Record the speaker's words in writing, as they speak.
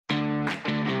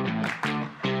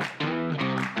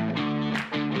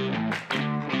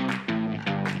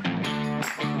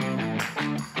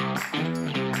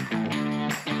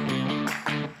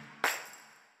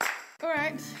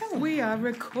are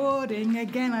recording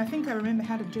again. I think I remember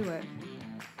how to do it.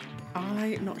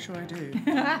 I'm not sure I do.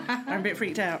 I'm a bit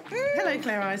freaked out. Hello,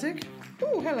 Claire Isaac.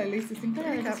 Oh, hello, Lisa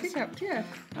Sinclair. I just hiccuped, yeah.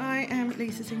 I am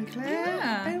Lisa Sinclair.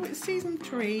 Yeah. Oh, it's season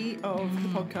 3 of the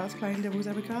podcast Plain Devil's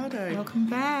Avocado. Welcome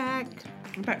back.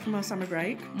 I'm back from our summer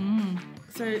break.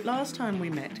 So last time we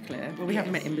met, Claire, well, we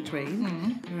haven't met in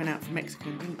between. We went out for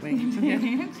Mexican, didn't we? So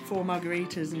we had 4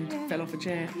 margaritas and fell off a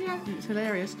chair. Yeah. It was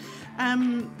hilarious.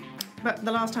 But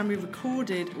the last time we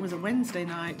recorded was a Wednesday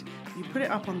night. You put it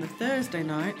up on the Thursday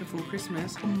night before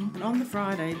Christmas, and on the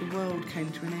Friday, the world came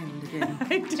to an end again.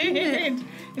 I did.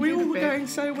 We all were going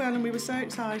so well, and we were so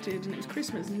excited, and it was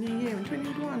Christmas and New Year and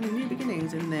 2021 and new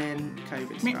beginnings, and then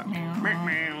COVID struck.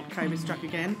 COVID struck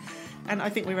again, and I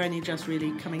think we're only just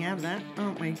really coming out of that,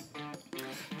 aren't we?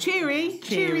 Cheery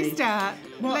start.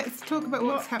 Let's talk about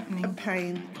what's A happening.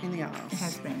 pain in the arse. It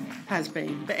has been. Has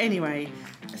been. But anyway,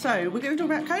 so we're going to talk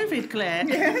about COVID, Claire.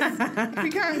 Yes. We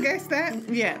can't guess that.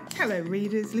 Yeah. Hello,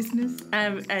 readers, listeners.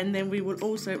 And then we will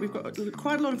also, we've got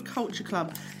quite a lot of Culture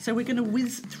Club, so we're going to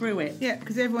whiz through it. Yeah,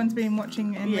 because everyone's been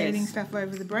watching and Yes. reading stuff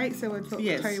over the break, so we'll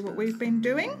Yes. tell you what we've been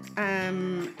doing.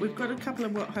 We've got a couple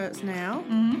of What Hurts Now,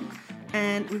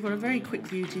 and we've got a very quick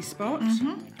beauty spot.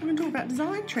 We're going to talk about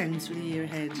design trends for the year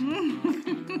ahead.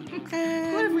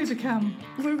 What have we become?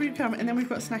 Where we come, and then we've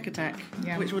got Snack Attack,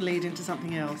 Yeah. which will lead into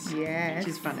something else, Yes. which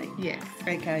is funny. Yes.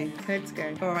 Okay. Let's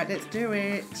go. All right, let's do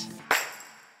it.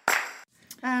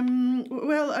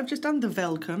 Well, I've just done the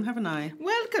welcome, haven't I?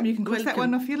 Welcome. You can cross that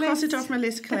one off your list. Cross it off my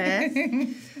list, Claire.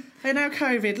 And now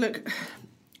COVID. Look,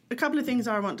 a couple of things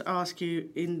I want to ask you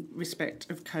in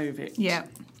respect of COVID. Yeah.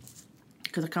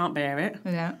 Because I can't bear it.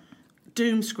 Yeah.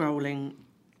 Doom scrolling.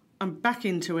 I'm back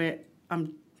into it. I've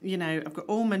got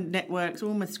all my networks,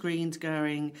 all my screens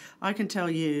going. I can tell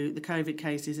you the COVID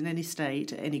cases in any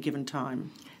state at any given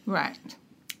time. Right.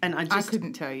 And I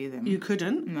couldn't tell you them. You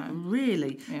couldn't? No.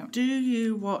 Really? Yeah. Do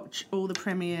you watch all the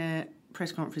Premier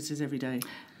press conferences every day?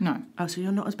 No. Oh, so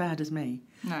you're not as bad as me.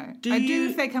 No. Do I you- do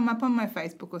if they come up on my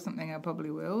Facebook or something, I probably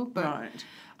will. But Right.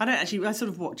 I don't actually, I sort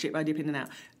of watch it, but I dip in and out.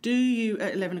 Do you,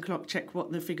 at 11 o'clock, check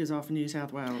what the figures are for New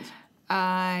South Wales?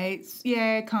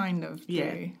 kind of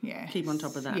Yeah. do. Yeah. Keep on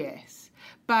top of that. Yes.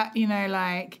 But,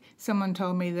 like, someone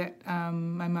told me that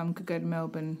my mum could go to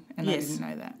Melbourne and Yes. I didn't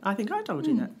know that. I think I told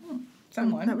you that.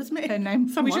 Someone. That was me. Her name.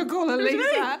 Someone. We should call her It was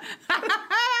Lisa.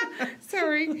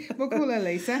 Sorry. We'll call her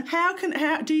Lisa. How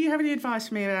do you have any advice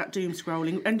for me about doom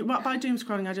scrolling? And by doom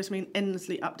scrolling, I just mean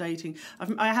endlessly updating.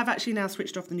 I have actually now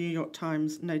switched off the New York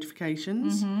Times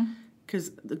notifications.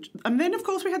 And then, of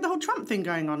course, we had the whole Trump thing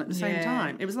going on at the same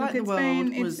time. It was like Look,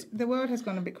 the world has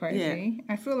gone a bit crazy.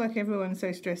 Yeah. I feel like everyone's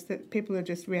so stressed that people are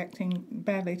just reacting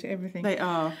badly to everything. They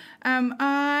are.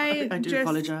 I do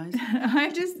apologise.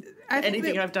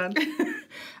 Anything I've done.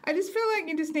 I just feel like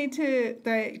you just need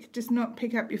to just not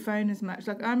pick up your phone as much.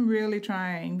 Like, I'm really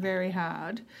trying very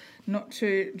hard not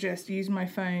to just use my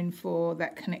phone for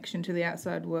that connection to the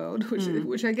outside world,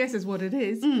 which I guess is what it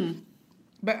is.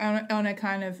 But on a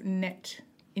kind of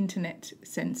internet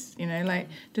sense, like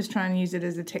just try and use it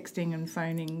as a texting and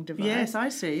phoning device. Yes, I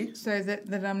see. So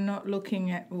that I'm not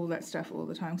looking at all that stuff all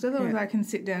the time. So otherwise I can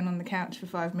sit down on the couch for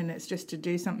 5 minutes just to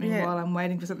do something while I'm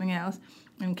waiting for something else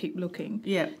and keep looking.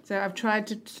 Yeah. So I've tried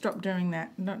to stop doing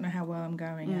that. I don't know how well I'm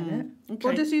going at it. Okay.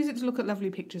 Or just use it to look at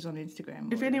lovely pictures on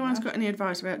Instagram. If anyone's got any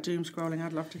advice about doom scrolling,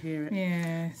 I'd love to hear it.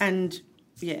 Yes. And,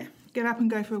 yeah. Get up and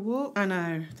go for a walk. I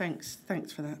know. Thanks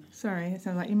for that. Sorry, it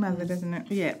sounds like your mother, doesn't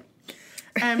it? Yeah.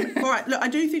 All right. Look, I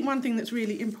do think one thing that's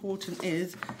really important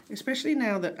is, especially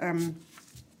now that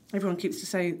everyone keeps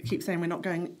saying we're not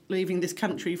leaving this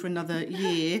country for another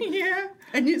year. Yeah.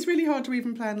 And it's really hard to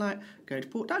even plan, go to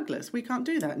Port Douglas. We can't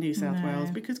do that in New South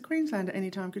Wales because Queensland at any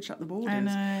time could shut the borders. I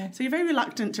know. So you're very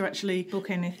reluctant to actually Book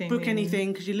anything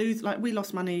because you lose. We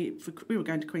lost money. We were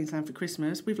going to Queensland for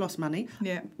Christmas. We've lost money.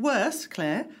 Yeah. Worse,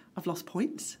 Claire, I've lost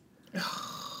points.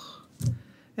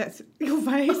 That's your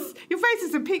face. Your face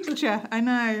is a picture. I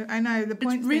know. The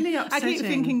points. It's really I keep upsetting.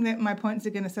 thinking that my points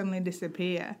are going to suddenly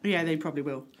disappear, Yeah, they probably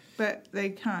will. but they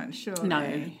can't. Surely. No.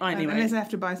 Anyway. Unless I have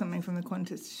to buy something from the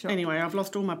Qantas shop. Anyway, I've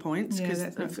lost all my points Yeah, because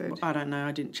that's not good. I don't know.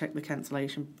 I didn't check the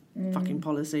cancellation fucking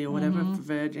policy or whatever for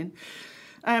Virgin.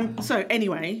 So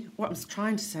anyway, what I was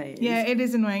trying to say is... Yeah, it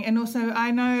is annoying. And also,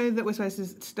 I know that we're supposed to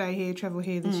stay here, travel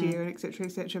here this year, etc.,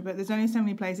 etc., but there's only so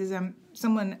many places.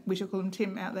 Someone, we should call him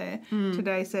Tim out there,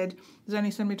 today said there's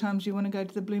only so many times you want to go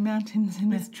to the Blue Mountains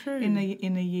in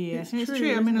a year. It's And it's true,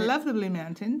 true. I mean, I isn't it? love the Blue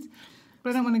Mountains,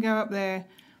 but I don't want to go up there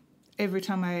every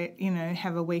time I,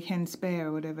 have a weekend spare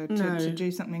or whatever to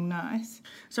do something nice.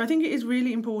 So I think it is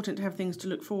really important to have things to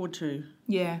look forward to.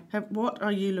 Yeah. What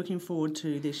are you looking forward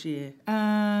to this year?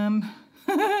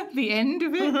 The end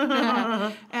of it.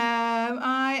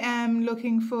 I am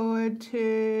looking forward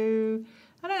to...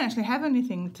 I don't actually have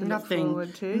anything to look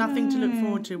forward to. Nothing to look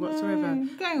forward to whatsoever. No.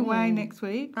 Going away next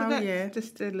week. But that's yeah.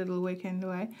 just a little weekend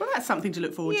away. Well, that's something to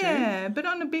look forward to. Yeah, but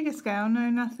on a bigger scale,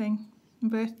 no, nothing.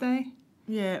 Birthday?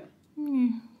 Yeah.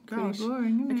 Gosh. Pretty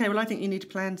boring, isn't it? Okay, well, I think you need to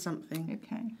plan something.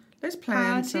 Okay. Let's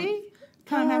plan Party?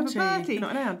 Can't have a party.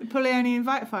 Not allowed. We'll probably only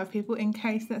invite 5 people in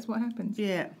case that's what happens.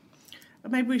 Yeah.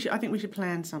 Maybe I think we should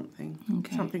plan something.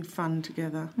 Okay. Something fun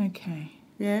together. Okay.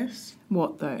 Yes?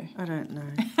 What, though? I don't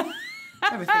know.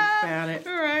 Have a think about it.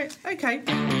 All right. Okay.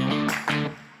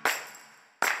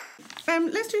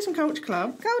 Let's do some Culture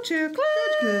Club. Culture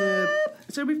Club.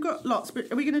 So we've got lots,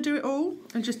 but are we going to do it all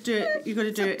and just do it? You've got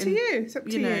to do it. It's up to you. It's up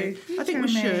to you. I think we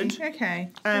should. Okay.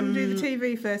 We'll do the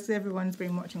TV first. Everyone's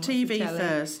been watching. TV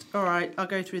first. All right. I'll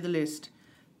go through the list.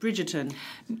 Bridgerton.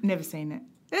 Never seen it.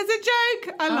 It's a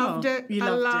joke. I loved it. You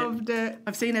loved it.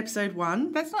 I've seen episode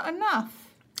 1. That's not enough.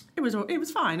 It was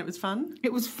fine. It was fun.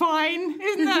 It was fine.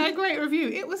 Isn't that a great review?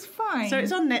 It was fine. So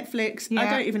it's on Netflix. Yeah. I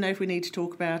don't even know if we need to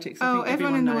talk about it. Oh, I think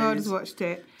everyone in the world knows. has watched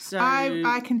it. So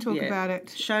I can talk about it.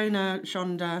 Shonda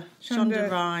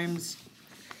Rhimes. Is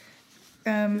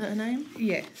that her name?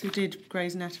 Yes. Who did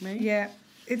Grey's Anatomy? Yeah.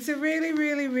 It's a really,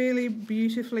 really, really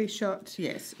beautifully shot.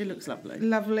 Yes, it looks lovely.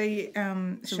 Lovely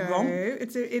show. A romp.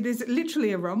 It is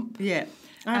literally a romp. Yeah.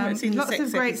 I haven't seen lots the sex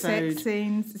of great episode. sex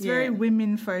scenes. It's very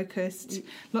women focused.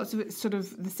 Lots of it sort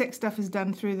of the sex stuff is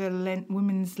done through the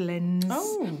women's lens.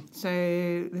 Oh. So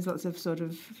there's lots of sort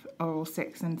of oral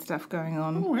sex and stuff going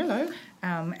on. Oh, hello.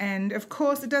 And of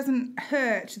course, it doesn't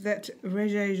hurt that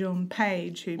Regé-Jean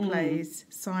Page, who plays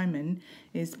Simon,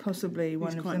 is possibly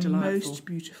one of the most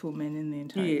beautiful men in the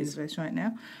entire universe right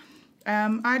now.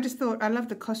 I just thought I loved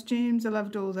the costumes. I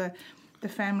loved all the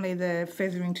family, the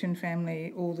Featherington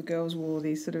family. All the girls wore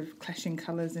these sort of clashing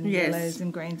colours and yellows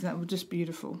and greens. That was just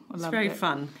beautiful. I loved it. It's very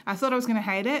fun. I thought I was going to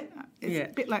hate it.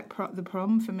 It's a bit like the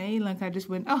Prom for me. Like I just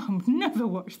went, I've never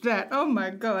watched that. Oh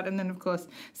my God. And then, of course,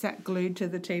 sat glued to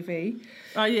the TV.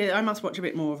 Oh, yeah, I must watch a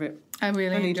bit more of it. I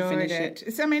really need to enjoyed finish it.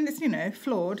 It's,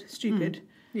 flawed, stupid.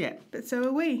 Yeah. But so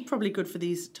are we. Probably good for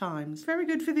these times. Very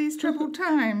good for these troubled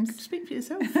times. Speak for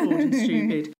yourself, flawed and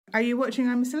stupid. Are you watching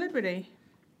I'm a Celebrity?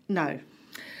 No.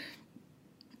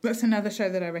 That's another show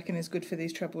that I reckon is good for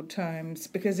these troubled times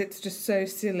because it's just so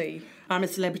silly. I'm a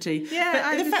Celebrity.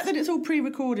 Yeah, but the fact that it's all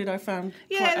pre-recorded, I found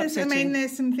quite upsetting.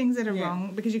 There's some things that are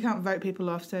wrong because you can't vote people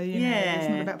off, so it's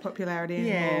not about popularity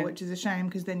anymore, which is a shame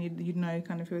because then you'd know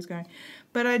kind of who was going.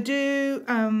 But I do,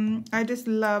 I just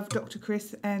love Dr.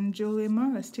 Chris and Julia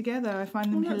Morris together. I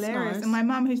find them hilarious. Nice. And my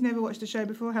mum, who's never watched the show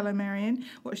before, Hello Marion,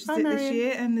 watched it this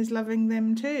year and is loving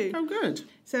them too. Oh, good.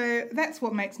 So that's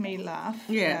what makes me laugh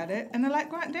about it. And I like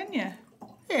Grant Denyer.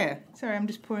 Yeah. Sorry, I'm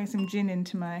just pouring some gin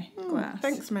into my glass.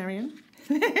 Thanks, Marion,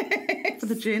 for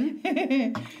the gin.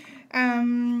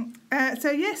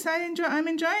 So yes, I'm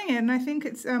enjoying it, and I think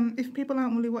it's if people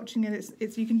aren't really watching it,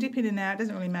 it's you can dip in and out. It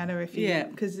doesn't really matter if you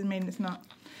because it's not.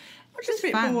 I'm just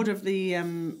a bit bored of the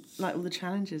all the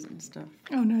challenges and stuff.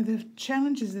 Oh no, the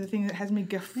challenges are the thing that has me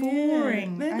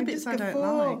guffawing. They're the bits I don't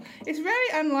like. It's very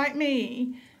unlike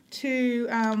me to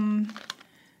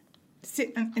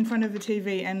sit in front of the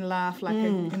TV and laugh like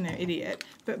an idiot.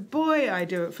 But boy, I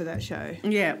do it for that show.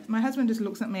 Yeah. My husband just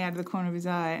looks at me out of the corner of his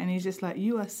eye and he's just like,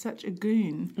 you are such a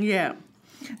goon. Yeah.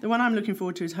 The one I'm looking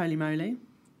forward to is Holy Moly.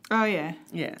 Oh, yeah.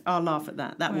 Yeah, I'll laugh at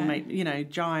that. That will make,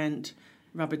 giant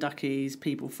rubber duckies,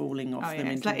 people falling off them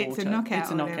into water. It's a knockout.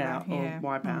 It's a knockout or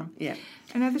wipeout. Yeah.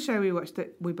 Another show we watched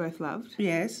that we both loved.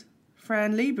 Yes.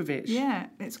 Fran Lebowitz. Yeah.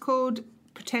 It's called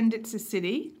Pretend It's a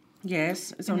City.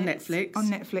 Yes, it's on Netflix. On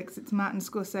Netflix. It's Martin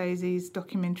Scorsese's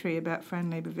documentary about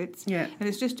Fran Lebowitz. Yeah. And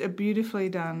it's just a beautifully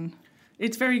done.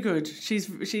 It's very good. She's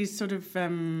sort of so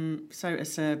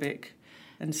acerbic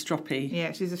and stroppy.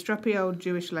 Yeah, she's a stroppy old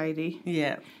Jewish lady.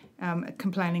 Yeah.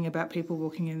 Complaining about people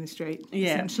walking in the street,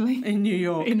 essentially. In New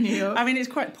York. In New York. I mean, it's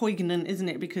quite poignant, isn't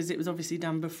it? Because it was obviously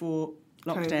done before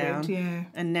lockdown. COVID,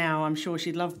 and now I'm sure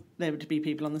she'd love there to be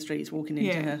people on the streets walking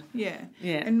into her. Yeah.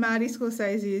 And Marty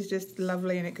Scorsese is just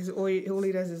lovely in it because all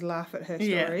he does is laugh at her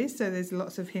stories. So there's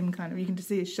lots of him kind of, you can just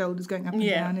see his shoulders going up and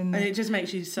down. And it just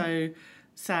makes you so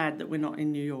sad that we're not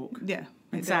in New York. Yeah.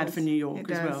 It's sad for New York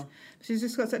as well. She's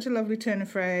just got such a lovely turn of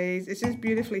phrase. It's just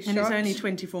beautifully shot. And it's only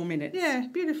 24 minutes. Yeah,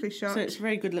 beautifully shot. So it's a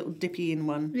very good little dippy in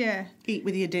one. Yeah. Eat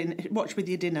with your dinner. Watch with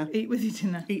your dinner. Eat with your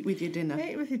dinner. Eat with your dinner.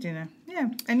 Eat with your dinner. Yeah.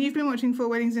 And you've been watching Four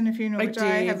Weddings and a Funeral, which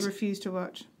I have refused to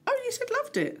watch. Oh, you said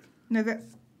loved it. No,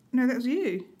 that was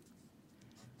you.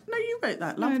 No, you wrote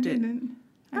that. No, I Loved it. didn't.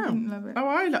 I didn't love it. Oh,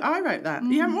 I wrote that.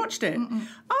 You haven't watched it? Mm-mm.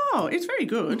 Oh, it's very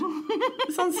good.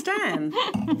 It's on Stan.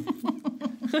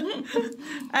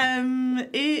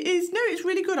 It's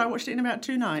really good. I watched it in about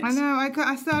 2 nights. I know.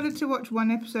 I started to watch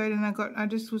one episode and I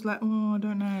just was like, oh, I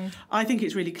don't know. I think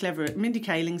it's really clever. Mindy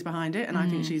Kaling's behind it, and I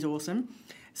think she's awesome.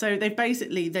 So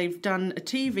they've done a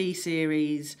TV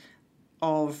series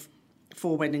of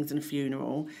 4 weddings and a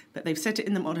funeral, but they've set it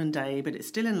in the modern day, but it's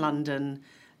still in London.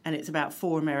 And it's about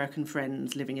 4 American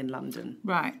friends living in London.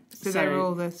 Right. So they're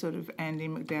all the sort of Andie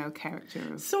MacDowell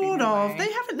character. Sort of.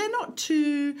 They're not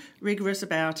too rigorous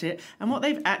about it. And what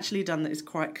they've actually done that is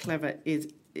quite clever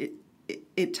is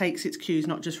it takes its cues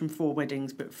not just from 4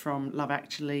 Weddings, but from Love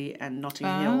Actually and Notting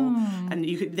Hill. And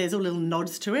there's all little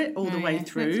nods to it all the way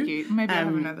through. That's cute. Maybe I'll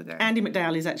have another go. Andie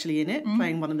MacDowell is actually in it,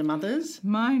 playing one of the mothers.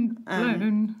 Mind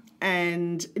blown.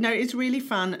 And it's really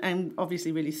fun and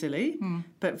obviously really silly,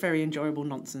 but very enjoyable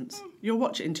nonsense. You'll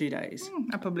watch it in 2 days.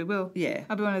 I probably will. Yeah.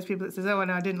 I'll be one of those people that says, oh,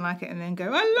 no, I didn't like it, and then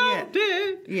go, I loved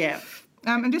it. Yeah.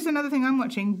 And just another thing I'm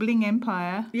watching, Bling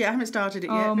Empire. Yeah, I haven't started it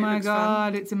yet. Oh, but my it looks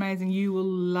God, fun. it's amazing. You will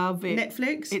love it.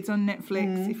 Netflix? It's on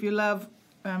Netflix. If you love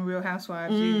Real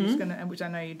Housewives, you're just gonna, which I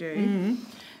know you do,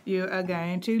 you are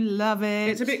going to love it.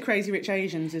 It's a bit Crazy Rich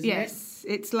Asians, isn't it? Yes,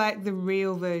 it's like the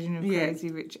real version of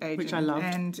Crazy Rich Asians. Which I loved.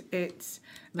 And it's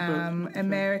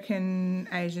American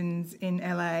Asians in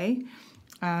LA.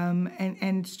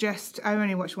 And just, I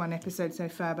only watched 1 episode so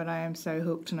far, but I am so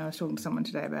hooked, and I was talking to someone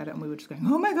today about it, and we were just going,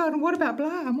 oh my God, and what about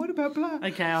blah, and what about blah?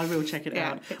 Okay, I will check it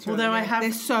out. Although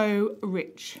they're so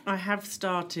rich. I have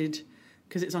started,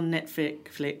 because it's on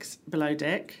Netflix, Below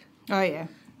Deck. Oh, yeah.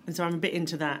 And so I'm a bit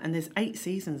into that, and there's 8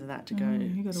 seasons of that to go.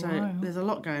 You got a while. There's a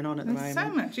lot going on at the moment. So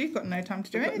much. You've got no time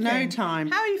to do anything. No time.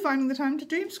 How are you finding the time to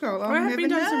doom scroll? I have been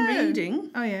doing some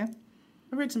reading. Oh, yeah.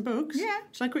 I read some books. Yeah.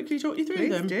 Shall I quickly talk you through Please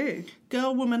them? do.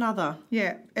 Girl, Woman, Other.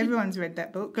 Yeah, everyone's read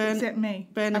that book except me.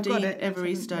 Bernadine I've got it.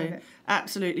 Evaristo.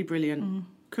 Absolutely brilliant.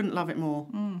 Couldn't love it more.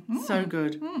 So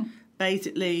good.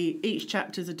 Basically, each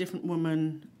chapter's a different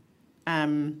woman,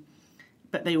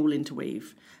 but they all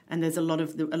interweave. And there's a lot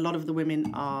of the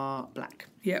women are black.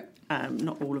 Yep.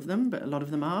 Not all of them, but a lot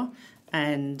of them are.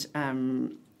 And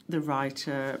the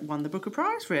writer won the Booker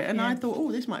Prize for it. And I thought,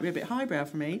 oh, this might be a bit highbrow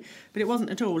for me. But it wasn't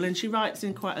at all. And she writes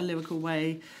in quite a lyrical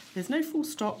way. There's no full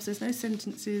stops, there's no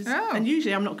sentences. Oh. And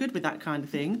usually I'm not good with that kind of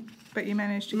thing. But you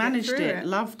managed to Managed get through it,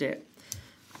 loved it.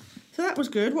 So that was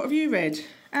good. What have you read?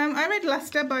 I read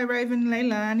Luster by Raven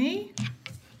Leilani,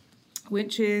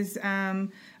 which is, I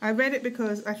read it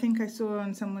because I think I saw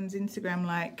on someone's Instagram,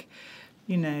 like,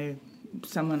 you know,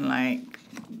 someone like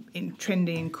in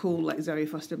trendy and cool like Zoe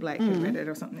Foster Blake had read it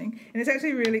or something. And it's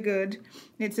actually really good.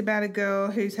 It's about a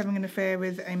girl who's having an affair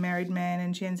with a married man,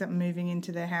 and she ends up moving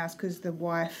into their house because the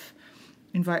wife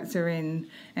invites her in,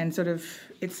 and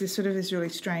it's this really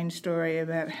strange story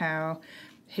about how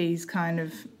he's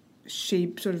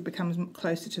she sort of becomes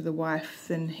closer to the wife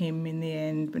than him in the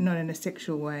end, but not in a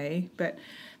sexual way. But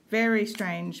very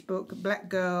strange book, black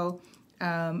girl,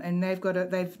 and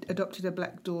they've adopted a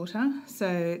black daughter, so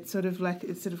it's sort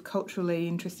of culturally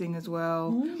interesting as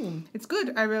well. Ooh. It's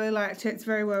good. I really liked it. It's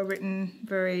very well written,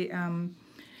 very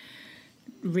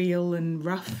real and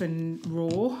rough and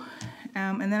raw.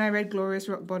 And then I read Glorious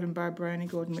Rock Bottom by Bryony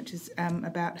Gordon, which is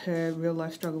about her real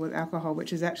life struggle with alcohol,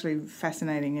 which is actually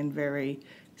fascinating and very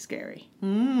scary.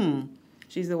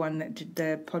 She's the one that did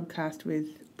the podcast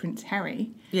with Prince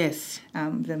Harry. Yes.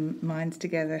 The Minds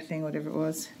Together thing, whatever it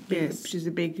was. Yes. She's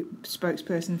a big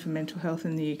spokesperson for mental health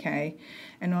in the UK.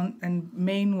 And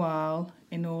meanwhile,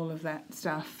 in all of that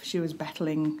stuff, she was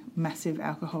battling massive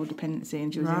alcohol dependency,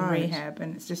 and she was in rehab,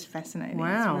 and it's just fascinating.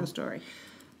 Wow. It's a real story.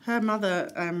 Her mother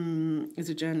is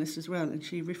a journalist as well, and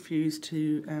she refused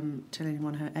to tell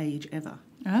anyone her age ever.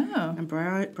 Oh. And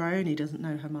Bryony doesn't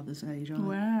know her mother's age either.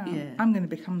 Wow. Yeah. I'm going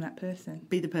to become that person.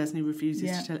 Be the person who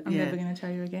refuses to tell. I'm never going to tell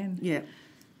you again. Yeah.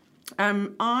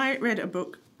 I read a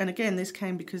book, and again, this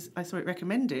came because I saw it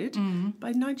recommended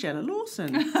by Nigella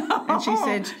Lawson. And she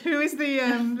said... Who is the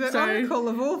oracle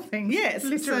of all things. Yes.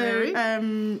 Literary.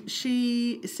 So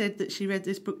she said that she read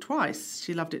this book twice.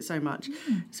 She loved it so much,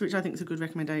 so which I think is a good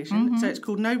recommendation. So it's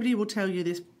called Nobody Will Tell You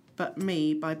This But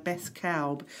Me by Bess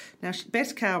Kaub. Now,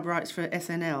 Bess Kaub writes for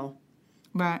SNL.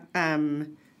 Right.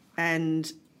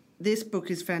 And this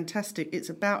book is fantastic. It's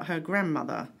about her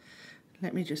grandmother.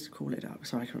 Let me just call it up.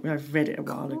 I've read it a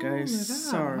while ago.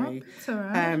 Sorry. It's all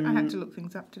right. I had to look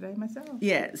things up today myself.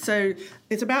 Yeah, so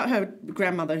it's about her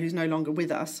grandmother who's no longer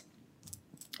with us.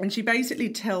 And she basically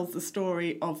tells the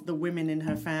story of the women in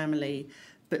her family,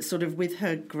 but sort of with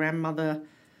her grandmother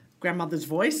grandmother's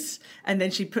voice, and then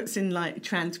she puts in like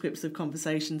transcripts of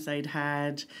conversations they'd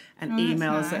had and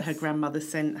emails that her grandmother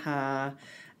sent her.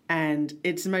 And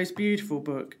it's the most beautiful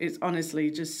book. It's honestly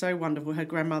just so wonderful. Her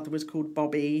grandmother was called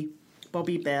Bobby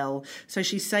Bell. So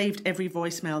she saved every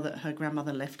voicemail that her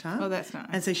grandmother left her. Oh, that's nice.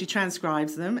 And so she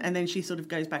transcribes them, and then she sort of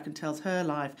goes back and tells her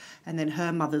life, and then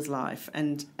her mother's life,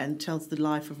 and tells the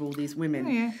life of all these women. Oh,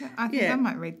 yeah, I think I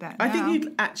might read that now. I think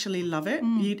you'd actually love it.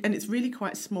 And it's really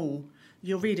quite small.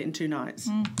 You'll read it in 2 nights.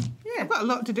 Yeah, I've got a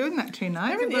lot to do in that 2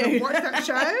 nights. I've got to watch that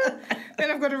show,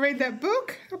 then I've got to read that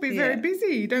book. I'll be very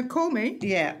busy. Don't call me.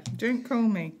 Yeah. Don't call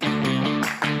me.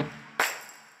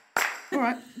 All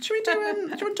right. Should we do you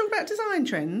want to talk about design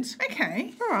trends?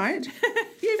 Okay. All right.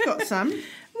 You've got some.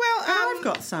 Well, I've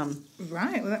got some.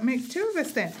 Right. Well, that makes 2 of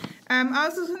us then. I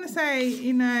was just going to say,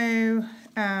 you know,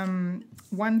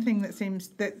 one thing that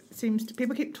seems to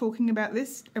people keep talking about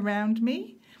this around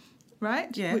me.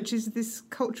 Right? Yeah. Which is this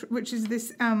culture,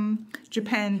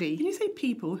 Japandi. Can you say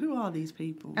people? Who are these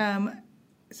people?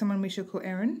 Someone we shall call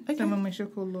Erin, someone we shall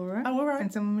call Laura, all right.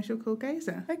 and someone we shall call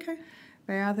Gazer. Okay.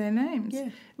 They are their names. Yeah.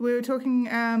 We were talking,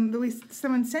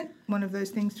 someone sent one of those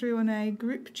things through on a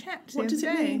group chat the What other does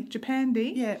it day. mean?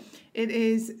 Japandi. Yeah. It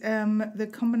is the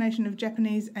combination of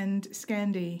Japanese and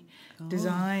Scandi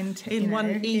designed In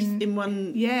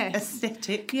one yes.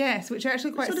 aesthetic. Yes, which are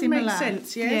actually quite sort of similar. makes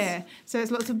sense, yes. Yeah. So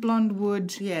it's lots of blonde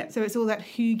wood. Yeah. So it's all that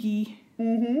huggy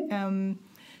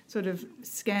sort of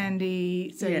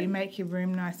Scandi. So you make your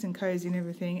room nice and cozy and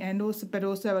everything, and but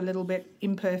also a little bit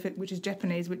imperfect, which is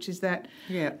Japanese, which is that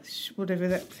whatever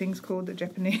that thing's called, the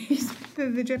Japanese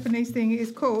the Japanese thing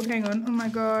is called. Hang on. Oh my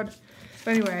God.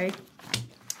 But anyway,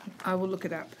 I will look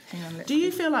it up. Hang on. Do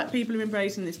you feel like people are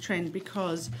embracing this trend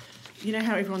because you know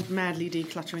how everyone's madly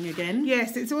decluttering again?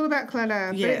 Yes, it's all about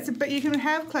clutter. Yeah. But you can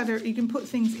have clutter, you can put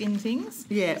things in things.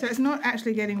 Yeah. So it's not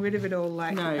actually getting rid of it all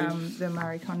like the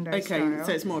Marie Kondo style.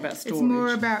 So it's more about storage. It's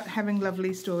more about having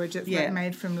lovely storage that's like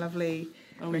made from lovely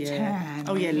rattan.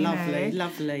 Oh, yeah, lovely.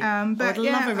 But I'd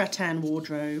love a rattan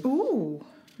wardrobe. Ooh.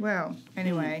 Well,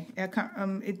 anyway, I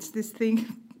can't, it's this thing...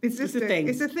 It's just a thing.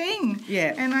 It's a thing.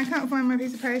 Yeah. And I can't find my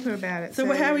piece of paper about it.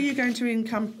 So how are you going to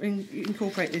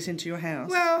incorporate this into your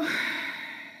house? Well,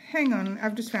 hang on.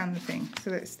 I've just found the thing. So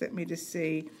let me just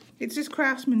see. It's just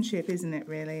craftsmanship, isn't it,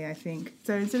 really, I think?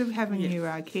 So instead of having your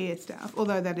IKEA stuff,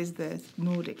 although that is the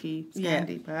Nordic-y,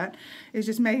 Scandi part, it's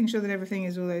just making sure that everything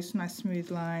is all those nice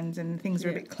smooth lines and things are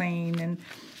a bit clean and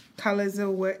colours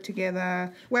all work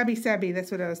together. Wabi-sabi, that's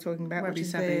what I was talking about, which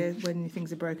is when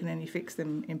things are broken and you fix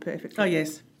them imperfectly. Oh,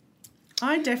 yes.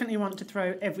 I definitely want to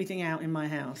throw everything out in my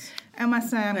house. I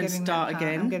must say I'm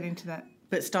getting to that.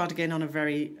 But start again on a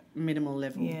very minimal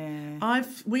level. Yeah.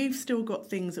 We've still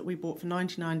got things that we bought for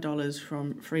 $99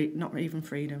 from not even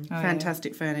Freedom.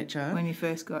 Fantastic furniture. When you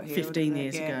first got here. 15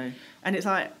 years ago. And it's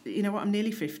like, you know what, I'm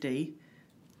nearly 50.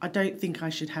 I don't think I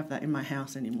should have that in my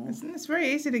house anymore. It's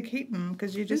very easy to keep them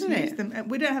because you just use them.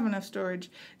 We don't have enough storage.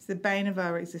 It's the bane of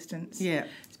our existence. Yeah.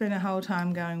 Spend a whole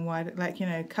time going wide, like, you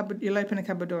know, you'll open a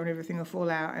cupboard door and everything will fall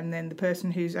out, and then the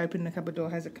person who's opened the cupboard door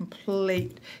has a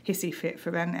complete hissy fit for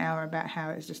about an hour about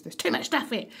how it's just there's too much stuff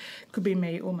here. Could be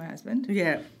me or my husband.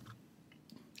 Yeah.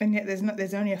 And yet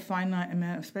there's only a finite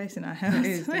amount of space in our house.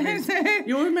 It is.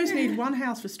 You almost need one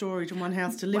house for storage and one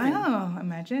house to live in. Wow,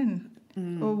 imagine.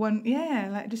 Or one,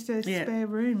 like just a spare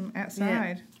room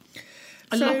outside.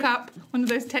 Yeah. Lock up one of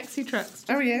those taxi trucks.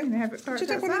 Oh, yeah. And have it Should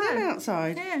have one of them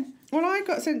outside. Yeah. Well, I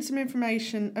got sent some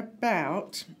information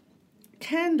about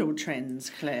candle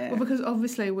trends, Claire. Well, because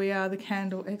obviously we are the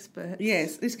candle experts.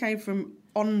 Yes, this came from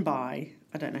OnBuy.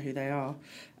 I don't know who they are.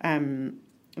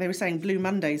 They were saying Blue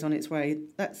Monday's on its way.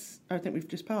 I think we've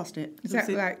just passed it. Is that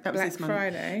like Black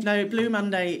Friday? No, Blue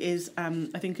Monday is,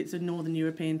 I think it's a Northern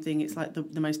European thing. It's like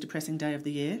the most depressing day of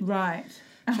the year. Right.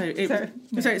 So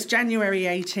it's January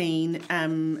 18.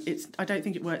 I don't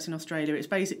think it works in Australia. It's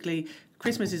basically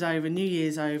Christmas is over, New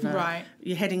Year's over. Right.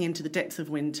 You're heading into the depths of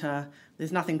winter.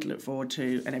 There's nothing to look forward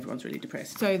to, and everyone's really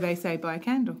depressed. So they say buy a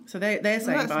candle. So they're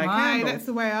saying buy a candle. That's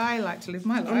the way I like to live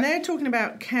my life. And they're talking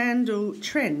about candle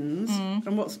trends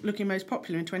and what's looking most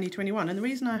popular in 2021. And the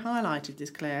reason I highlighted this,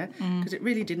 Claire, because it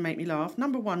really did make me laugh.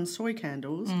 Number 1, soy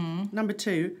candles. Number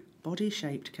 2,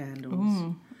 body-shaped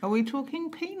candles. Are we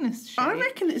talking penis shape? I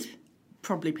reckon it's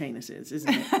probably penises,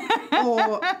 isn't it?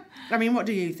 Or, I mean, what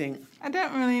do you think? I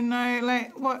don't really know.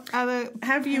 Like, what other...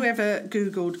 Have you ever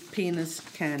Googled penis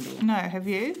candle? No, have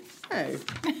you? No.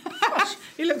 Gosh.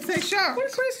 You look so shocked.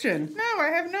 What a question. No, I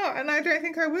have not, and I don't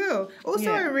think I will.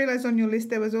 Also, I realised on your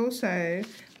list there was also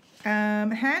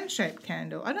Hand-shaped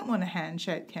candle. I don't want a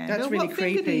hand-shaped candle. That's really what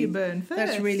finger do creepy. you burn first?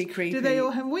 That's really creepy. Do they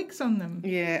all have wicks on them?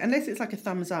 Yeah, unless it's like a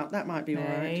thumbs up, that might be all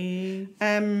right.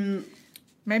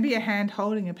 Maybe a hand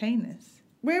holding a penis.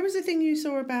 Where was the thing you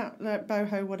saw about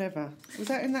boho whatever? Was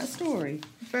that in that story?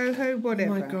 Boho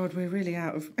whatever. Oh my God, we're really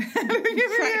out of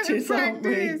practice, aren't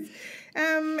we?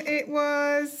 It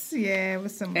was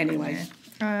somewhere. Anyway.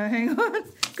 Hang on.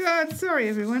 God, sorry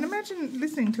everyone. Imagine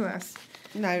listening to us.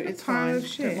 No, it's pile fine. of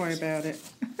shit. Don't worry about it.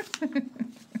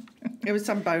 It was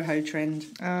some boho trend.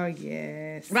 Oh,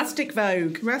 yes. Rustic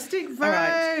Vogue. Rustic Vogue. All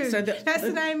right, so that's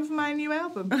the name of my new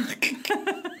album.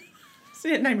 It's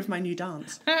the name of my new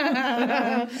dance.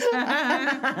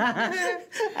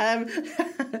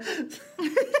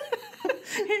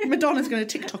 Madonna's going to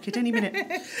TikTok it any minute.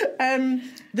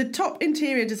 The top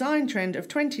interior design trend of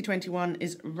 2021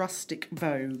 is rustic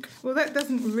Vogue. Well, that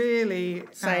doesn't really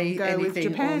Say go with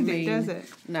anything Japan, or mean. does it?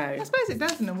 No. I suppose it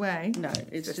does in a way. No,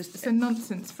 it's just It's a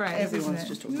nonsense phrase, everyone's isn't it?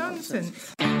 just talking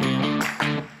nonsense.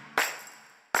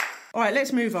 All right,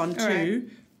 let's move on to right.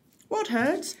 what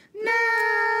hurts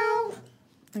now.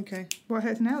 Okay. What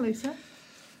hurts now, Lisa?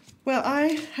 Well,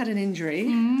 I had an injury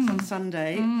on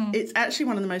Sunday. It's actually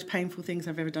one of the most painful things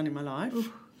I've ever done in my life.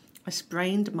 Oof. I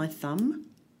sprained my thumb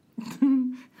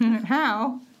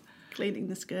How? cleaning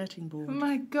the skirting board. Oh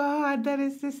my God, that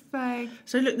is just like...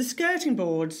 So look, the skirting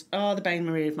boards are the bane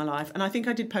marie of my life, and I think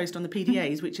I did post on the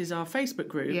PDAs, which is our Facebook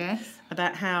group, Yes.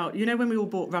 about how, you know, when we all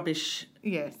bought rubbish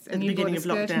Yes. at the beginning of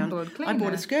lockdown, I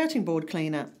bought a skirt. skirting board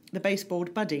cleaner, the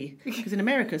baseboard buddy, because in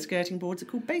America skirting boards are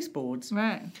called baseboards.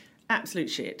 Right. Absolute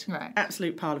shit. Right.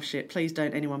 Absolute pile of shit. Please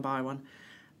don't anyone buy one.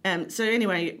 So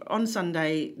anyway, on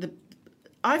Sunday,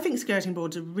 I think skirting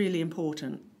boards are really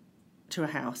important to a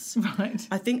house. Right.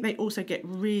 I think they also get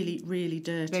really, really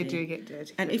dirty. They do get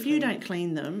dirty. And if you don't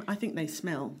clean them, I think they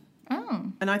smell.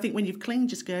 Oh. And I think when you've cleaned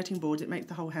your skirting boards, it makes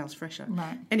the whole house fresher.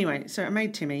 Right. Anyway, so I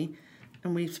made Timmy,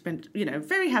 and we've spent,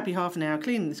 very happy half an hour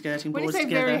cleaning the skirting When you boards say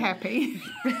together. very happy...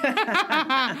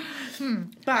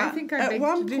 But I think I at beg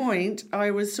one to differ. point,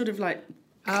 I was sort of like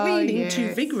Oh, cleaning too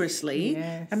yes. vigorously,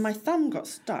 Yes. and my thumb got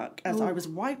stuck as Ooh. I was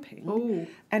wiping, Oh.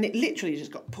 and it literally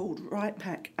just got pulled right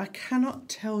back. I cannot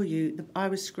tell you, I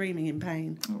was screaming in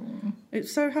pain. Oh.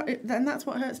 It's so and that's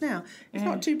what hurts now. It's Yeah.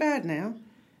 not too bad now.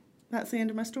 That's the end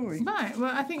of my story. Right,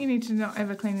 well, I think you need to not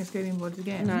ever clean the skirting boards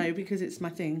again. No, because it's my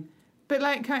thing. But,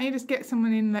 can't you just get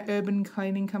someone in the urban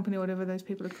cleaning company or whatever those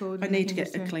people are called? I and they need to can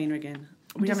get just, a cleaner again.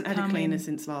 We just haven't had a come cleaner in.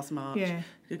 since last March. Yeah.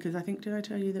 Because I think, did I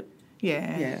tell you that?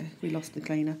 Yeah. Yeah, we lost the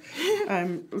cleaner.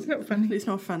 It's not funny. It's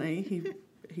not funny.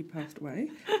 He passed away.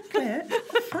 Claire,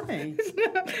 it's funny.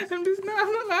 I'm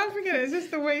not laughing at it. It's just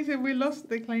the way you said we lost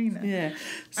the cleaner. Yeah.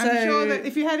 So, I'm sure that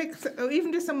if you had, or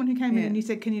even just someone who came in Yeah. and you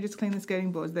said, "Can you just clean the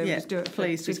skirting boards?" They would Yeah, just do it for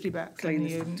please, just $50, clean and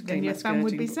the- then clean your my thumb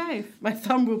would be skirting safe. my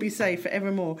thumb will be safe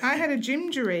forevermore. I had a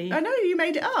gymjury. I know, you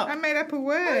made it up. I made up a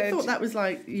word. I thought that was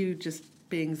like you just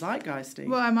being zeitgeisty.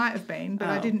 Well, I might have been, but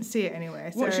I Oh. didn't see it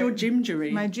anywhere. What's So your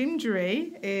gymjury? My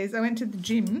gymjury is I went to the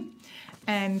gym,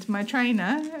 and my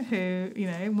trainer, who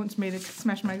wants me to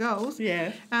smash my goals,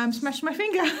 Yeah. smashed my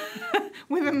finger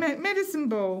with a medicine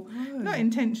ball. Oh. Not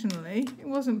intentionally. It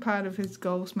wasn't part of his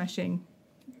goal smashing,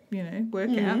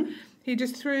 workout. Mm. He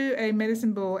just threw a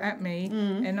medicine ball at me,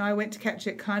 and I went to catch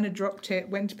it, kind of dropped it,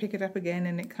 went to pick it up again,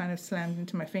 and it kind of slammed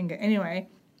into my finger. Anyway,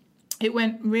 it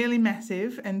went really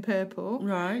massive and purple,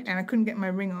 Right. and I couldn't get my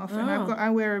ring off. And Oh.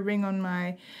 I wear a ring on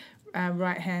my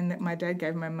right hand that my dad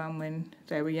gave my mum when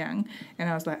they were young, and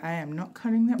I was like, I am not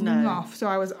cutting that ring No. off. So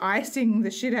I was icing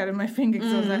the shit out of my finger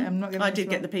because I was like, I'm not going to. I did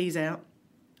get the peas out.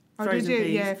 Oh, Frozen did you?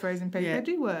 peas. Yeah, frozen peas. Yeah. They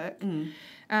do work.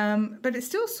 Mm. But it's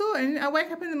still sore, and I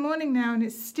wake up in the morning now and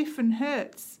it's stiff and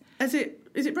hurts. Is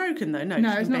it broken though? No,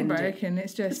 No, you it's can not bend it. broken.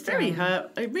 It's just It's very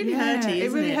really hurty, isn't it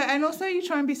really it? hurt. And also, you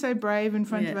try and be so brave in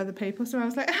front of Yeah. other people. So I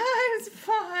was like, it's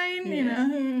fine,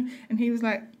 Yeah. And he was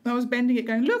like, I was bending it,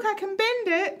 going, look, I can bend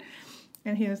it.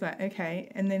 And he was like, okay.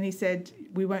 And then he said,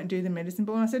 we won't do the medicine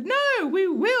ball. And I said, no, we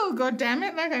will, God damn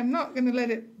it. Like, I'm not going to let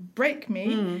it break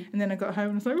me. And then I got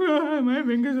home and I was like, oh, my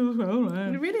fingers as well.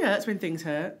 It really hurts when things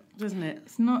hurt, doesn't it?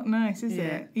 It's not nice, is Yeah.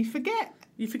 it? You forget.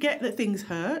 You forget that things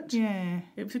hurt. Yeah.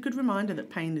 It was a good reminder that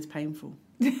pain is painful.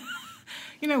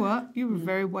 You know what? You were a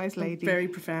very wise lady. Very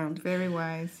profound. Very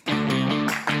wise.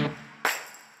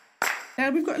 Now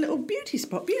we've got a little beauty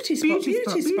spot. Beauty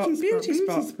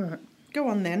spot. Go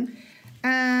on then.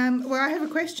 Well, I have a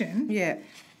question. Yeah.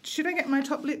 Should I get my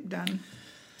top lip done?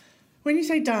 When you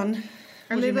say done,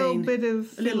 A what do you little mean? bit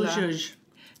of A little filler. zhuzh.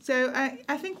 So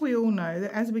I think we all know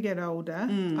that as we get older,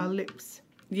 our lips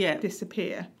Yeah.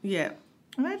 disappear. Yeah.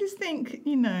 And I just think,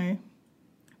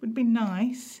 would be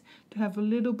nice to have a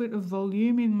little bit of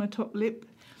volume in my top lip.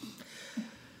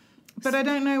 But I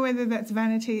don't know whether that's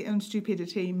vanity and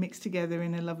stupidity mixed together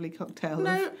in a lovely cocktail.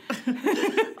 No,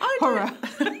 Horror.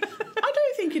 I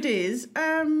don't think it is.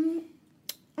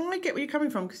 I get where you're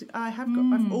coming from because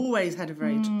I've always had a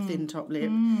very thin top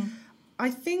lip. I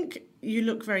think you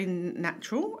look very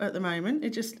natural at the moment.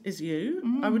 It just is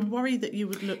you. I would worry that you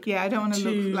would look. Yeah, I don't want to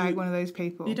look like one of those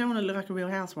people. You don't want to look like a real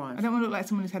housewife. I don't want to look like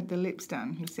someone who's had the lips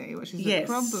done, you see, which is the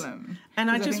problem. And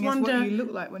I just think wonder it's what you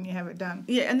look like when you have it done.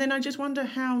 Yeah, and then I just wonder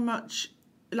how much.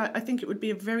 Like, I think it would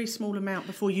be a very small amount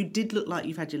before you did look like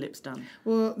you've had your lips done.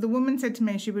 Well, the woman said to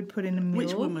me she would put in a mil.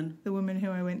 Which woman? The woman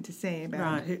who I went to see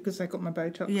about it, because I got my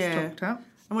Botox stocked up.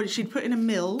 And what, she'd put in a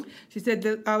mil? She said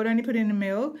that I would only put in a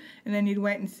mil, and then you'd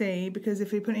wait and see, because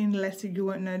if you put in less, you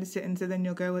won't notice it, and so then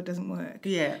you'll go, well, it doesn't work.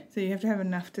 Yeah. So you have to have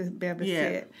enough to be able to see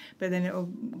it, but then it'll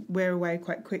wear away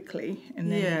quite quickly,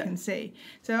 and then you can see.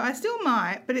 So I still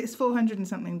might, but it's $400 and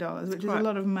something, which is a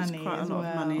lot of money. It's quite a lot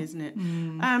of money, isn't it?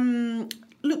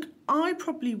 Look, I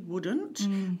probably wouldn't,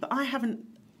 but I haven't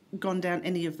gone down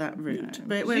any of that route.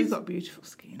 No, but you've got beautiful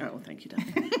skin. Oh, well, thank you,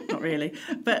 darling. Not really.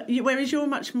 But whereas you're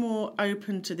much more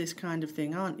open to this kind of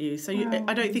thing, aren't you? So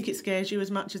I don't think it scares you as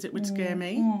much as it would scare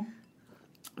me.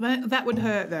 That would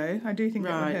hurt, though. I do think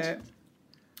that would hurt.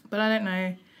 But I don't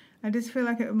know. I just feel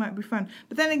like it might be fun.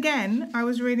 But then again, I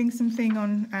was reading something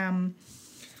on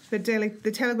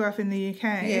the Telegraph in the UK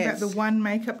about the one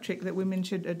makeup trick that women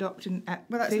should adopt at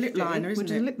well, that's 50, lip liner, isn't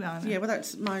which it? is a lip liner. Yeah, well,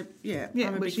 that's my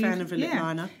I'm a big fan of a lip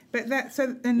liner. But they're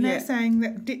saying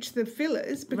that ditch the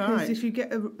fillers because if you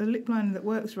get a lip liner that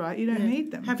works right, you don't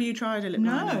need them. Have you tried a lip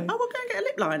liner? Oh, well, go and get a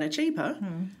lip liner, cheaper.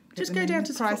 Just go down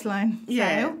to Priceline.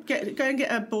 Yeah, go and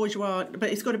get a bourgeois, but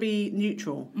it's got to be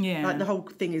neutral. Yeah, like the whole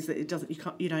thing is that it doesn't.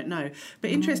 You don't know.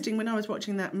 But interesting, when I was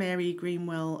watching that Mary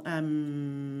Greenwell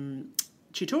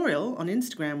tutorial on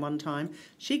Instagram one time,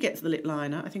 she gets the lip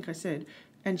liner, I think I said,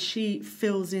 and she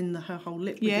fills in her whole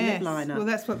lip with the lip liner. Well,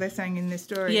 that's what they're saying in this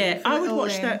story. Yeah, I would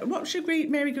watch that. Watch a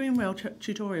Mary Greenwell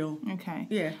tutorial. Okay.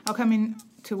 Yeah. I'll come in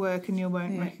to work and you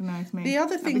won't recognise me. The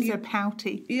other thing I'll be so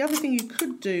pouty. The other thing you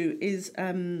could do is go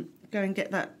and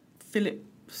get that Philip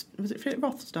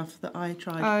Roth stuff that I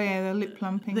tried. Oh yeah, the lip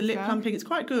plumping. The lip plumping, it's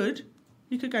quite good.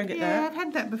 You could go and get that. Yeah, I've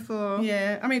had that before.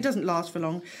 Yeah, I mean, it doesn't last for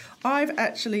long. I've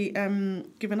actually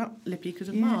given up lippy because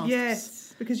of masks.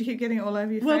 Yes, because you keep getting it all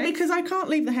over your face. Well, because I can't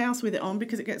leave the house with it on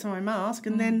because it gets on my mask,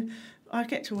 and then I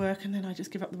get to work and then I just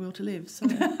give up the will to live. So.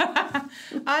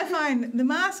 I find the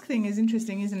mask thing is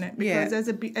interesting, isn't it? Because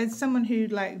as someone who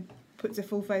puts a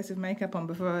full face of makeup on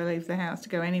before I leave the house to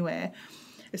go anywhere,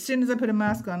 as soon as I put a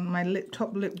mask on, my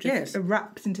top lip just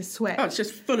erupts into sweat. Oh, it's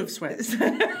just full of sweat.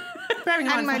 Bearing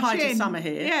in mind the height of summer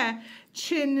here. Yeah,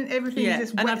 chin, everything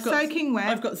is just wet, soaking wet.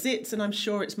 I've got zits and I'm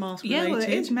sure it's mask related. Yeah, well,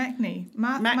 it's acne.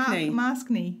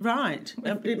 Maskne. Right.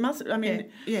 It must, I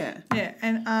mean, Yeah,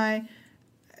 and I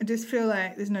just feel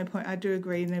like there's no point, I do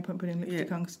agree, no point putting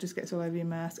lipstick on because it just gets all over your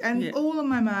mask. And all of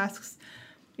my masks,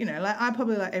 I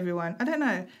probably like everyone, I don't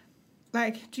know,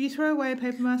 do you throw away a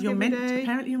paper mask every day?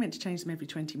 Apparently you're meant to change them every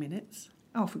 20 minutes.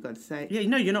 Oh, for God's sake. Yeah,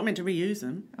 no, you're not meant to reuse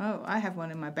them. Oh, I have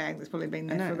one in my bag that's probably been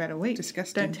there for about a week.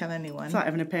 Disgusting. Don't tell anyone. It's like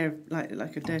having a pair of,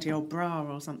 like a dirty old bra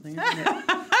or something, isn't it?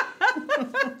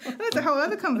 That's a whole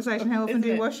other conversation. How often do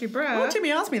you wash your bra? Well, Timmy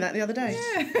asked me that the other day.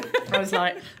 Yeah. I was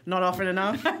like, not often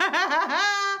enough.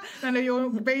 None of your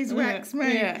beeswax,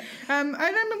 mate. Yeah.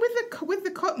 I know with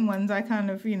the cotton ones, I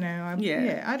kind of,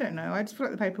 I don't know. I just feel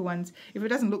like the paper ones, if it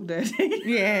doesn't look dirty.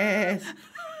 Yes.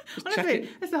 Honestly,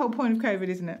 that's the whole point of COVID,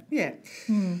 isn't it? Yeah.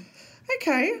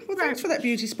 Okay. Well, thanks for that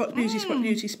beauty spot.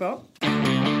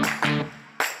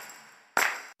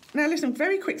 Now, listen,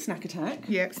 very quick snack attack.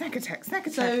 Yeah, snack attack.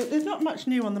 So, there's not much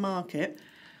new on the market,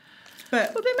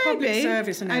 but public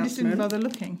service announcement. I just didn't bother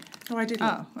looking. Oh, I didn't.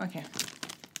 Oh, okay.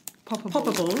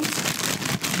 Poppables.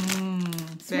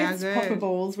 Smith's good.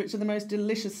 Poppables, which are the most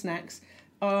delicious snacks,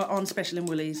 are on special in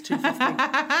Woolies,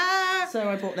 $2.50. So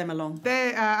I brought them along.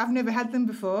 I've never had them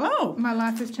before. Oh. My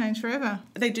life has changed forever.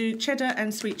 They do cheddar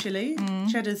and sweet chilli.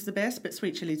 Cheddar's the best, but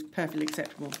sweet chilli is perfectly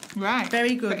acceptable. Right.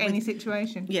 Very good. For any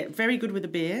situation. Yeah, very good with a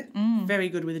beer. Very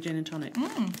good with a gin and tonic.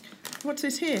 What's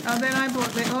this here? Oh, then I bought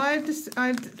them. Oh,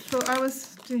 I thought I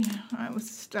was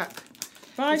stuck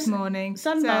this morning.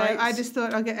 So I just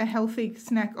thought I'll get a healthy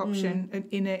snack option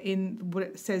in what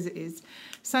it says it is.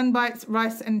 Sunbites,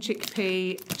 rice and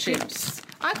chickpea chips.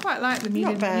 I quite like them. You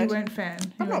weren't a fan.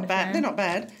 I'm not bad. They're not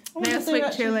bad. They're sweet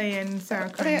chilli and sour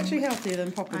cream. Are they actually healthier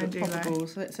than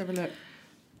Poppables? Let's have a look.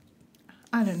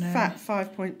 I don't know. Fat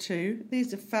 5.2.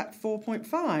 These are fat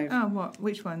 4.5. Oh, what?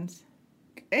 Which ones?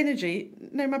 energy.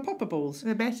 No, my popper balls.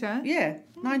 The better. Yeah,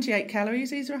 98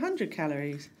 calories. These are 100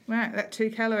 calories. Right, that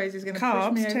 2 calories is going to push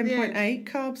Carbs, me over the edge. 10.8.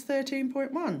 Carbs,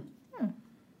 13.1. Oh.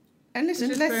 And listen,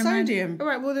 Just less throw mine- sodium. All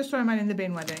right, we'll just throw mine in the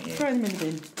bin, why don't you? Throw them in the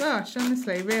bin. Gosh,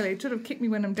 honestly, really, it sort of kicked me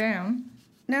when I'm down.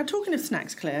 Now, talking of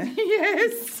snacks, Claire,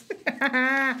 Yes.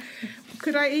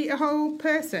 Could I eat a whole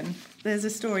person? there's a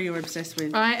story you're obsessed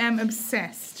with. I am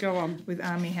obsessed Go on. with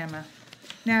Armie Hammer.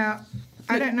 Now,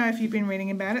 I don't know if you've been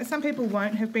reading about it. Some people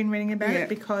won't have been reading about Yeah. it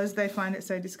because they find it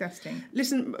so disgusting.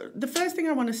 Listen, the first thing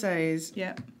I want to say is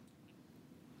Yeah,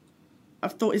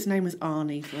 I've thought his name was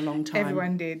Arnie for a long time.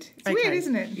 everyone did. It's Okay. weird,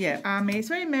 isn't it? Yeah. Armie. It's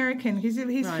very American. He's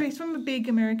Right. from a big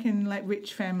American, like,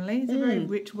 rich family. He's a very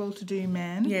rich, well-to-do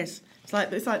man. Yes. It's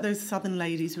like those southern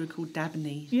ladies who are called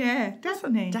Dabney. Yeah,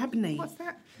 Dabney. Dabney. What's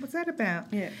that? What's that about?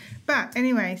 Yeah. But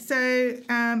anyway, so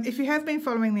if you have been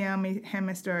following the Armie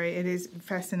Hammer story, it is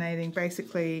fascinating.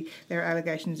 Basically, there are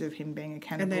allegations of him being a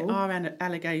cannibal. And there are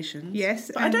allegations.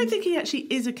 Yes, But I don't and- think he actually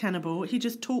is a cannibal. He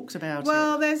just talks about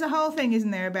Well, it. there's a whole thing,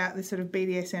 isn't there, about this sort of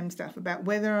BDSM stuff, about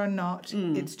whether or not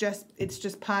it's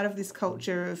just part of this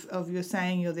culture of you're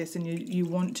saying you're this and you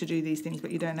want to do these things,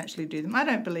 but you don't actually do them. I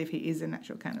don't believe he is a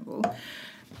natural cannibal.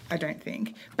 I don't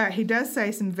think. But he does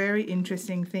say some very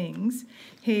interesting things.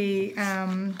 He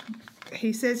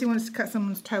says he wants to cut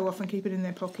someone's toe off and keep it in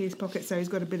his pocket, so he's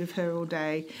got a bit of her all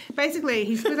day. Basically,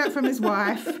 he split up from his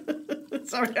wife.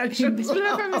 Sorry, I He shouldn't split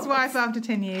up from his laugh. wife after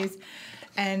 10 years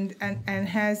and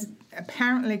has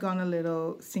apparently gone a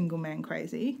little single man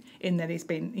crazy in that he's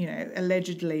been,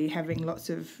 allegedly having lots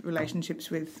of relationships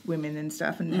with women and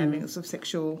stuff and having lots of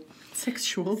sexual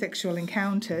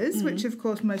encounters, which of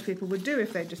course most people would do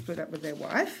if they just split up with their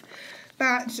wife.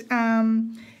 But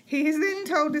he has then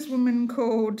told this woman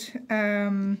called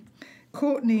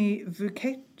Courtney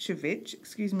Vukcevic,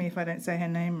 excuse me if I don't say her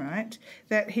name right,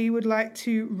 that he would like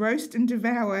to roast and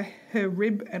devour her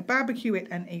rib and barbecue it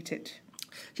and eat it.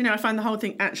 Do you know, I find the whole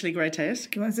thing actually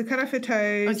grotesque. He wants to cut off her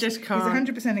toes. I just can't.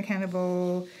 He's 100% a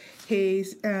cannibal.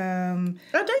 He's I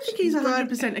don't think he's got-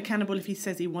 100% a cannibal if he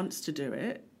says he wants to do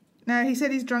it. No, he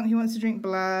said he's drunk. He wants to drink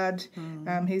blood.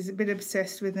 He's a bit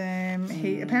obsessed with them.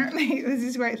 He apparently there's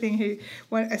this great thing.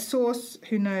 A source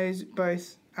who knows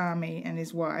both Armie and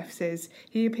his wife says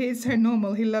he appears so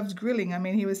normal. He loves grilling. I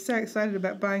mean, he was so excited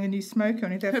about buying a new smoker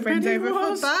and he'd have friends bet he over for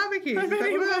was. barbecues. I bet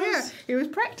he was. He was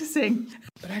practicing.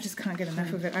 But I just can't get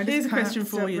enough of it. I just Here's a can't question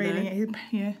for stop you, reading though. it.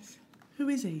 Yes. Who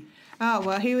is he? Oh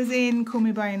well, he was in Call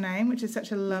Me by Your Name, which is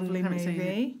such a lovely haven't seen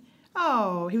movie.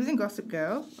 Oh, he was in Gossip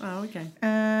Girl. Oh, okay.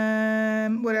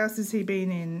 What else has he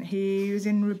been in? He was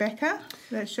in Rebecca,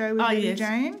 that show with Oh, Lily yes.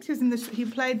 James. He was in he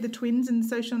played the twins in The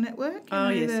Social Network. Oh,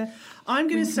 You know, yes. the- I'm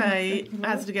going to say,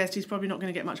 as the guest, he's probably not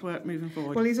going to get much work moving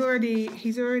forward. well, he's already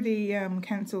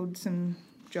cancelled some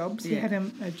jobs. He Yeah. had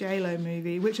a J-Lo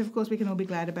movie, which of course we can all be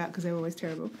glad about because they're always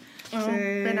terrible. Oh, So-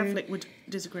 Ben Affleck would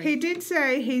disagree. He did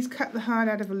say he's cut the heart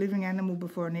out of a living animal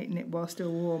before and eaten it while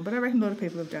still warm, but I reckon a lot of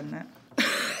people have done that.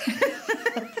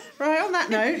 Right, on that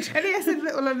note. And he said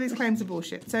that a lot of these claims are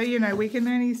bullshit. So, we can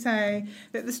only say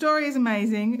that the story is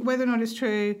amazing. Whether or not it's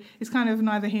true is kind of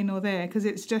neither here nor there because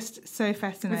it's just so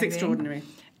fascinating. It's extraordinary.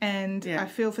 And Yeah. I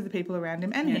feel for the people around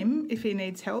him and him. If he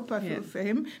needs help, I feel Yeah. for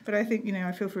him. But I think,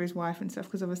 I feel for his wife and stuff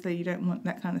because obviously you don't want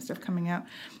that kind of stuff coming out.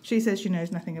 She says she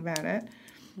knows nothing about it.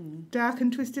 Dark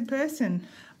and twisted person.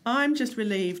 I'm just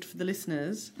relieved for the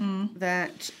listeners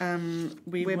that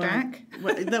We're weren't- back.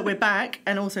 that we're back,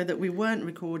 and also that we weren't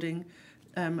recording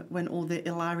when all the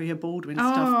Ilaria Baldwin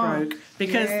Oh, stuff broke,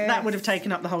 because yes. that would have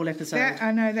taken up the whole episode.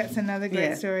 I know that's another great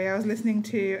Yeah. story. I was listening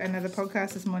to another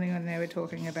podcast this morning and they were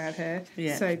talking about her.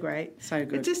 Yeah. So great. So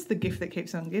good. It's just the gift that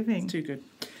keeps on giving. Too good.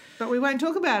 But we won't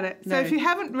talk about it. So No. if you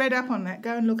haven't read up on that,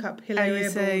 go and look up How Hilaria you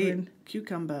say Baldwin.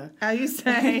 cucumber? How you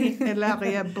say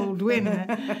Hilaria Baldwin.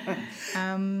 Okay.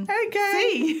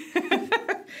 See?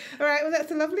 All right, well,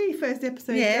 that's a lovely first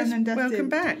episode. Yes, done and dusted. welcome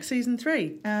back, season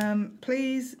 3.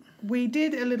 Please, we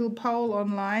did a little poll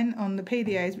online on the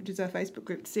PDAs, which is our Facebook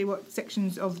group, to see what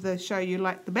sections of the show you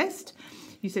liked the best.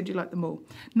 You said you liked them all.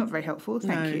 Not very helpful,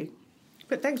 thank No. you.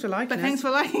 But thanks for liking But us. thanks for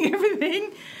liking everything.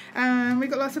 We've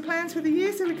got lots of plans for the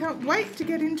year, so we can't wait to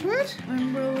get into it.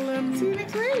 And See you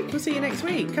next week. we'll see you next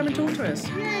week. Come and talk to us.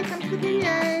 Yay, come to the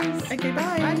videos. Okay,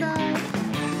 bye. Bye-bye.